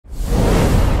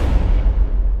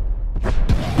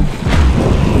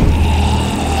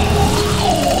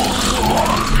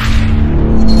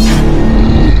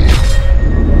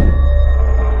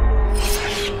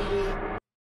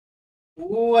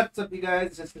What's up, you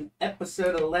guys? This is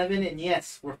episode 11, and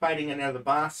yes, we're fighting another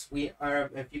boss. We are,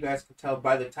 if you guys can tell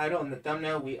by the title and the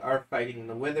thumbnail, we are fighting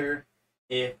the Wither.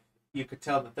 If you could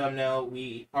tell the thumbnail,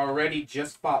 we already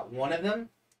just fought one of them,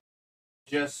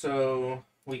 just so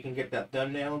we can get that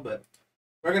thumbnail, but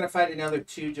we're going to fight another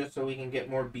two just so we can get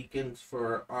more beacons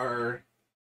for our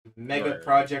mega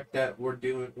project that we're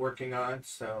working on.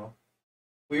 So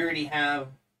we already have,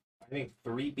 I think,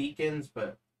 3 beacons,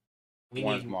 but we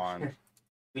need more.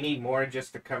 We need more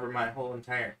just to cover my whole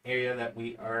entire area that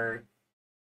we are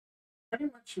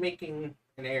pretty much making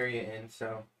an area in.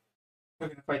 So we're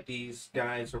gonna fight these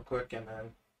guys real quick, and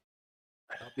then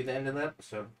that'll be the end of the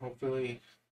episode. Hopefully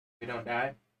we don't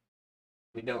die.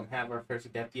 We don't have our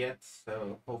first death yet,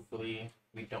 so hopefully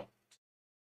we don't.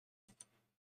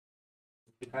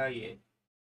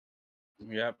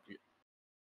 Yep.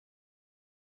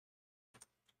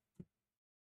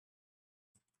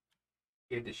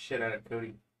 Get the shit out of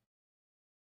Cody.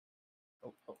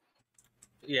 Oh.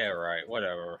 Yeah, right.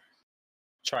 Whatever.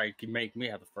 Try to make me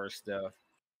have the first stuff.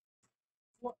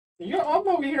 What? I'm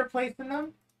over here placing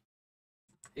them.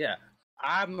 Yeah,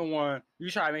 I'm the one.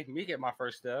 You try to make me get my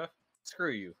first stuff.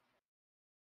 Screw you.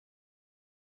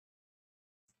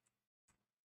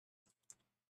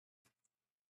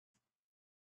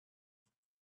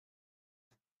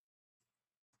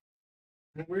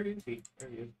 Where is he? There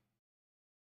he is.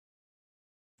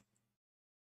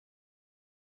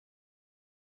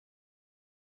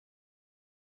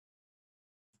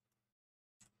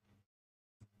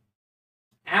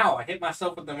 Ow, I hit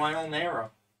myself with my own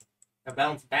arrow. It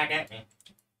bounced back at me.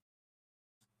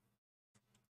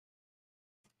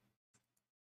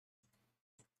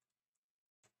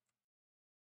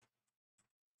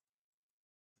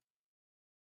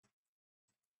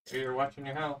 So you're watching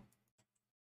your health.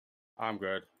 I'm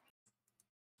good.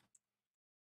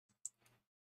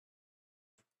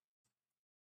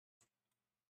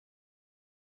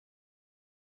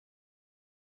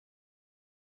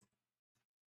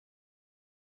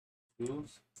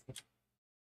 Oops.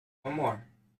 One more.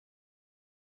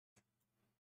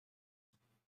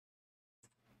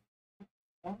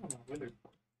 Oh, Wither.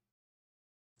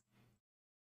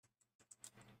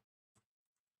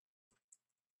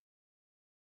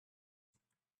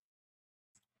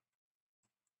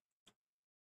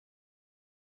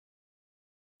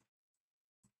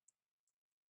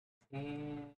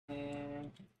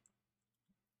 And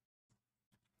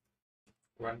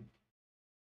run.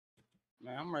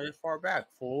 Man, I'm ready far back,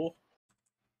 fool.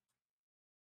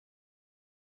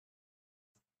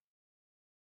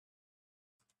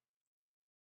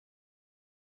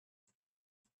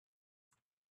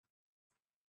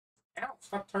 Ow,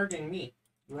 stop targeting me.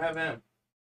 You have him.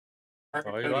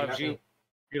 Oh, he loves you.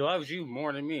 He loves you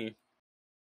more than me.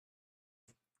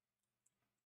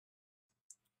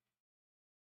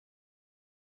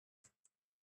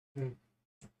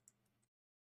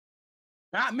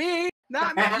 Not me!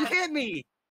 Not me! You hit me!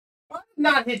 Why did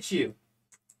not hit you?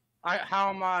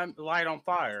 How am I light on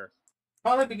fire?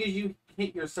 Probably because you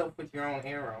hit yourself with your own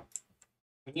arrow.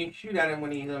 When you shoot at him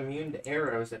when he's immune to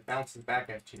arrows, it bounces back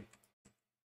at you.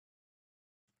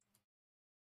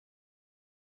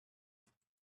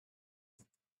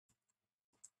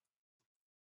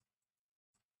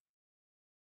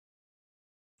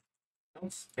 Don't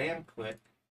spam click.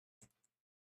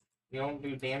 You don't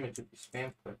do damage if you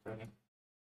spam click, buddy.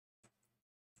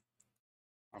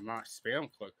 I'm not spam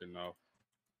clicking though.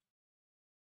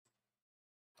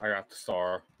 I got the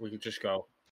star. We can just go.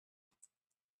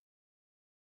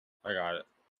 I got it.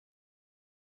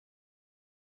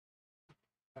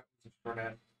 That was a short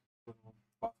ass little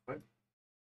boss fight.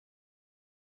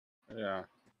 Yeah.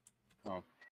 Oh.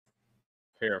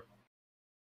 Here.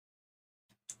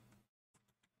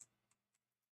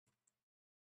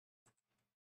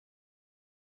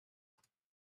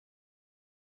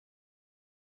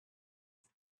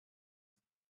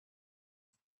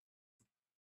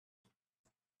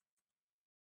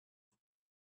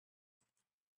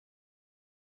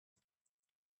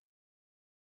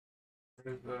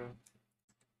 Where's the...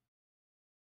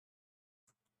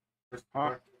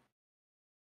 Huh?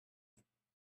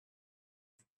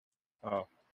 Oh.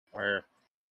 Right here.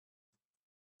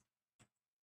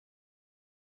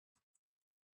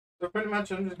 So pretty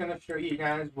much I'm just going to show you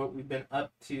guys what we've been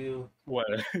up to What?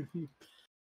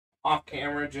 off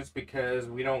camera, just because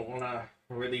we don't want to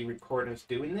really record us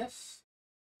doing this.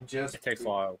 Just it takes a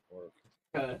lot of work.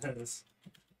 Because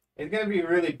it's going to be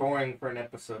really boring for an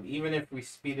episode, even if we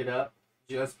speed it up,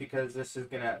 just because this is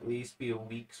going to at least be a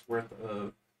week's worth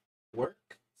of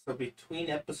work. So between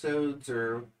episodes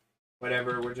or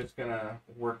whatever, we're just going to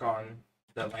work on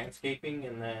the landscaping,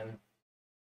 and then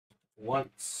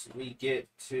once we get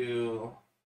to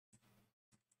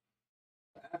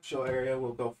the actual area,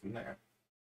 we'll go from there.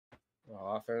 Well,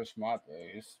 I finished my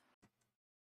base.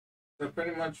 So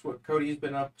pretty much what Cody's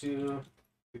been up to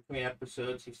between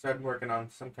episodes, he started working on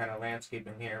some kind of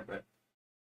landscaping here, but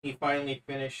he finally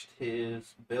finished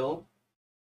his build.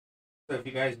 So if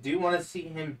you guys do want to see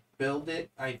him build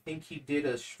it, I think he did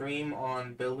a stream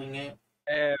on building it.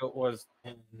 It was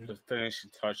And the finishing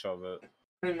touch of it.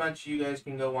 pretty much you guys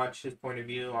can go watch his point of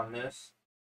view on this.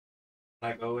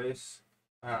 Like always.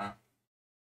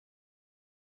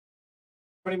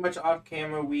 Pretty much off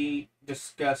camera, we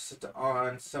discussed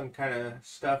on some kind of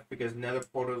stuff because nether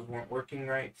portals weren't working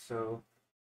right, so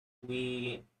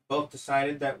we both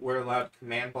decided that we're allowed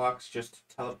command blocks just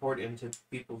to teleport into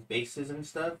people's bases and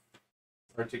stuff,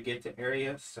 or to get to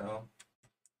areas, so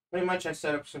pretty much I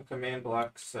set up some command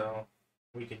blocks so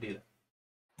we can do that.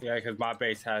 Yeah, because my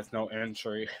base has no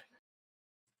entry.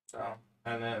 So,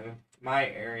 and then my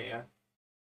area.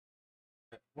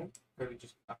 Oh, Cody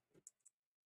just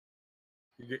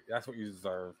That's what you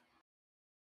deserve.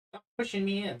 stop pushing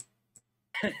me in.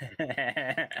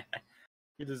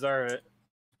 You deserve it.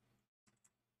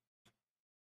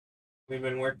 We've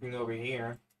been working over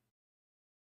here.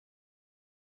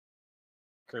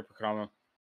 Creeper coming.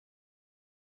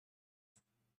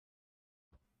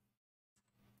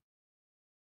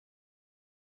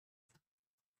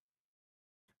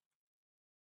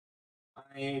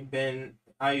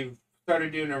 I've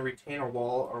started doing a retainer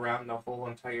wall around the whole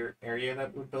entire area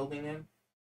that we're building in.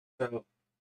 So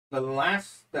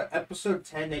the episode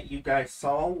 10 that you guys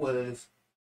saw was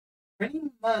pretty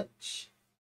much,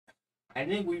 I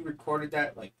think we recorded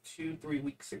that like 2-3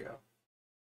 weeks ago.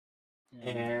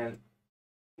 And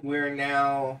we've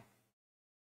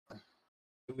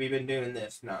been doing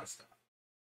this nonstop.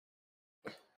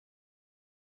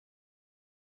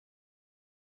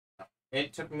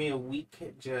 It took me a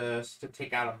week just to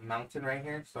take out a mountain right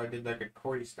here, so I did like a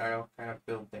Cody style kind of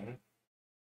build thing.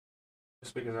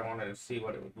 Just because I wanted to see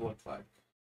what it would look like.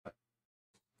 But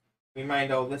we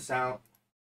mined all this out.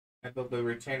 I built the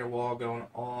retainer wall going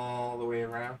all the way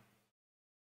around.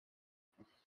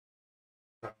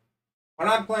 So, what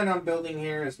I'm planning on building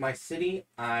here is my city.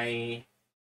 I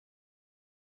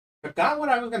forgot what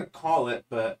I was going to call it,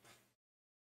 but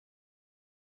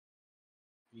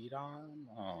Edom?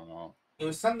 I don't know. it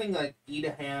was something like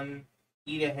Edaham,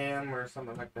 or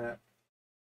something like that.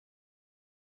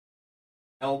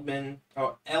 Eldman.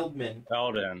 Eldon.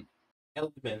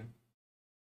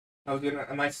 I was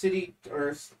gonna, my city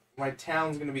or my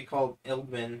town's gonna be called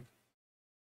Eldman,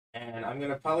 and I'm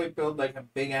gonna probably build like a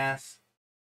big ass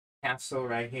castle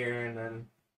right here, and then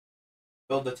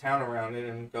build the town around it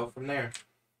and go from there.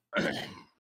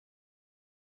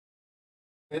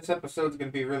 This episode's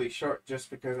gonna be really short just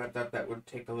because I thought that would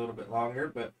take a little bit longer,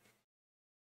 but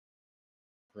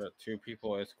For 2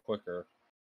 people, it's quicker.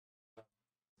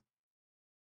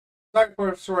 sorry for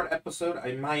a short episode.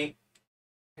 I might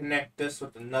connect this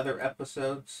with another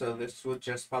episode, so this will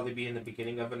just probably be in the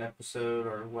beginning of an episode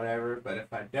or whatever, but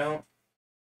if I don't,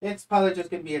 it's probably just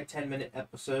going to be a 10-minute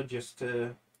episode just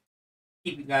to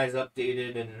keep you guys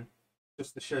updated and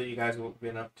just to show you guys what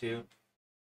we've been up to.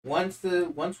 Once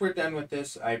we're done with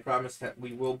this, I promise that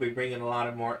we will be bringing a lot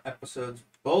of more episodes.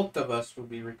 Both of us will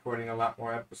be recording a lot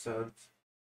more episodes.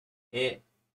 It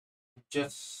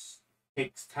just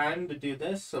takes time to do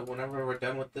this, so whenever we're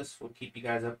done with this, we'll keep you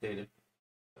guys updated.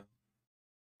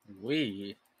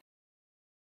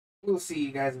 We'll see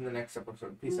you guys in the next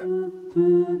episode. Peace out.